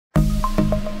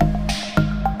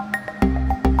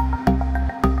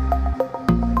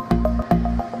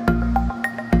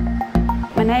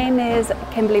is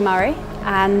Kimberly Murray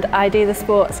and I do the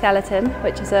sport skeleton,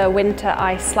 which is a winter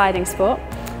ice sliding sport.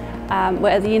 We're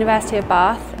at the University of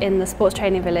Bath in the sports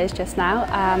training village just now.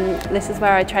 This is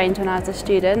where I trained when I was a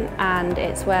student, and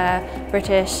it's where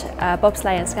British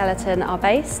bobsleigh and skeleton are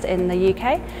based in the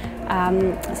UK.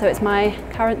 So it's my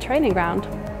current training ground.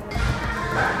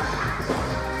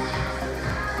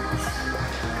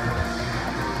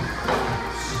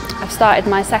 I've started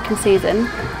my second season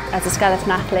as a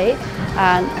skeleton athlete,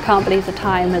 and I can't believe the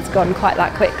time has gone quite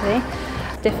that quickly.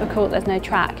 It's difficult, there's no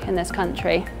track in this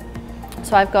country.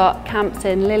 So I've got camps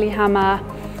in Lillehammer,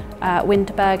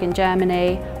 Winterberg in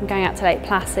Germany, I'm going out to Lake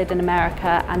Placid in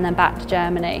America and then back to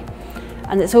Germany.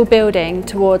 And it's all building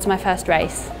towards my first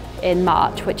race in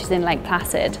March, which is in Lake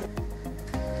Placid.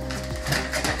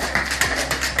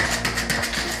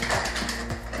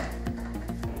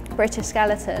 British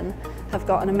skeleton have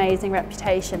got an amazing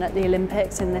reputation at the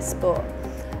Olympics in this sport.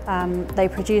 They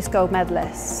produce gold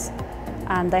medalists,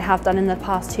 and they have done in the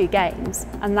past 2 games,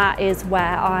 and that is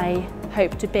where I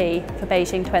hope to be for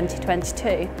Beijing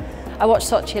 2022. I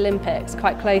watched Sochi Olympics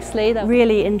quite closely. They're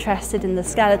really interested in the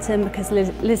skeleton because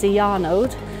Lizzie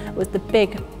Yarnold was the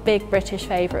big British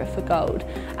favourite for gold,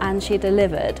 and she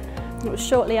delivered. It was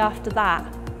shortly after that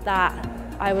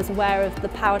I was aware of the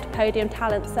Power to Podium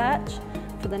talent search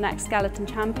for the next skeleton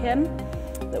champion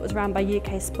that was run by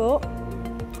UK Sport.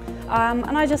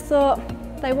 And I just thought,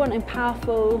 they wanted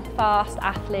powerful, fast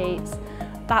athletes.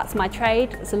 That's my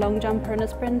trade, as a long jumper and a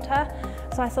sprinter.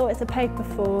 So I thought, it's a paper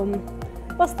form.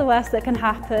 What's the worst that can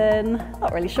happen?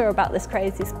 Not really sure about this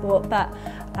crazy sport, but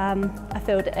I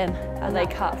filled it in. And they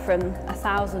cut from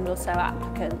 1,000 or so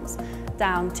applicants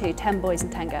down to 10 boys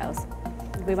and 10 girls.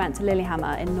 We went to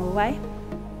Lillehammer in Norway,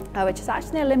 which is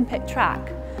actually an Olympic track,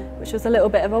 which was a little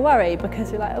bit of a worry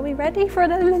because we're like, are we ready for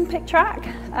an Olympic track?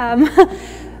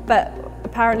 But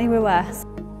apparently we were.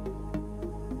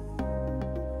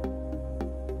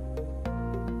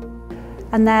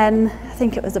 And then, I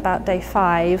think it was about day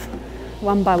 5,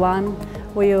 one by one,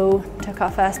 we all took our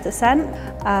first descent.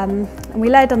 And we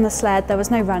led on the sled. There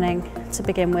was no running to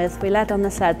begin with. We led on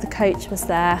the sled, the coach was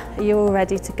there. Are you all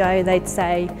ready to go? They'd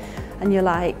say, and you're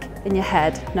like, in your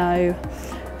head, no.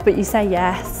 But you say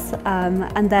yes.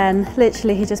 And then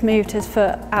literally he just moved his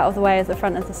foot out of the way of the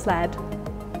front of the sled.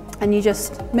 And you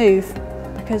just move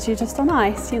because you're just on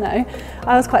ice, you know.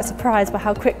 I was quite surprised by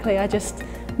how quickly I just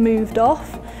moved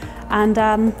off. And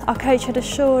our coach had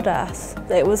assured us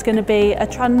that it was going to be a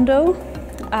trundle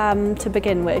to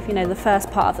begin with, you know, the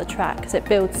first part of the track, because it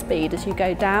builds speed as you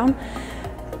go down.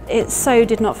 It so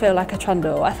did not feel like a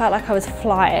trundle. I felt like I was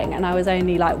flying and I was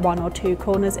only like 1 or 2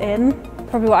 corners in.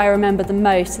 Probably what I remember the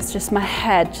most is just my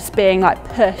head just being like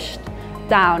pushed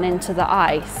down into the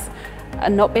ice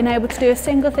and not being able to do a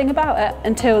single thing about it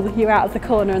until you're out of the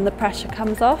corner and the pressure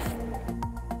comes off.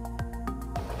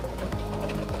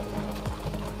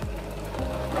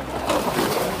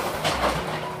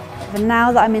 And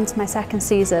now that I'm into my second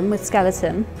season with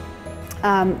skeleton,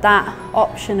 that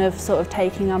option of sort of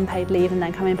taking unpaid leave and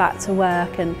then coming back to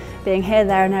work and being here,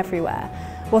 there and everywhere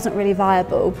wasn't really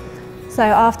viable. So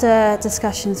after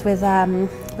discussions with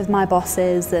my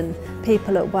bosses and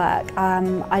people at work,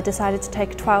 I decided to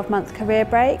take a 12-month career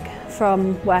break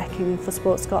from working for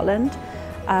Sport Scotland,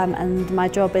 and my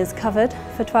job is covered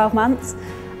for 12 months.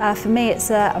 For me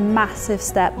it's a massive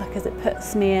step because it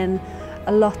puts me in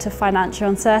a lot of financial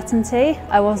uncertainty.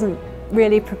 I wasn't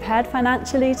really prepared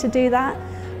financially to do that,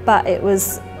 but it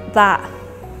was that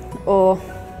or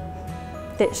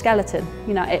ditch skeleton.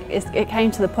 You know, it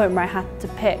came to the point where I had to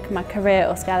pick my career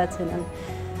or skeleton, and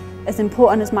as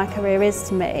important as my career is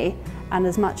to me, and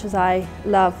as much as I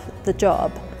love the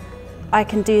job, I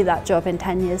can do that job in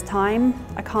 10 years' time.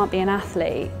 I can't be an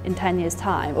athlete in 10 years'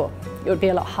 time, or it would be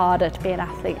a lot harder to be an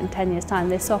athlete in 10 years' time.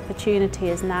 This opportunity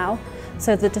is now.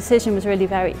 So the decision was really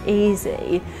very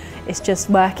easy. It's just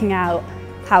working out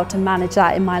how to manage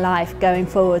that in my life going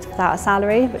forward without a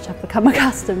salary, which I've become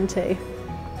accustomed to.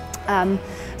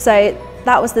 So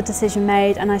that was the decision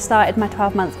made, and I started my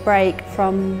 12-month break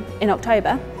in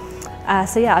October.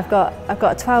 So yeah, I've got a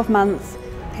 12-month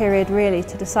period really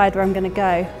to decide where I'm going to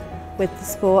go with the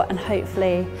sport, and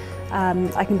hopefully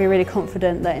I can be really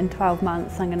confident that in 12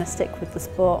 months I'm going to stick with the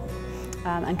sport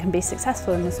and can be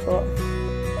successful in the sport.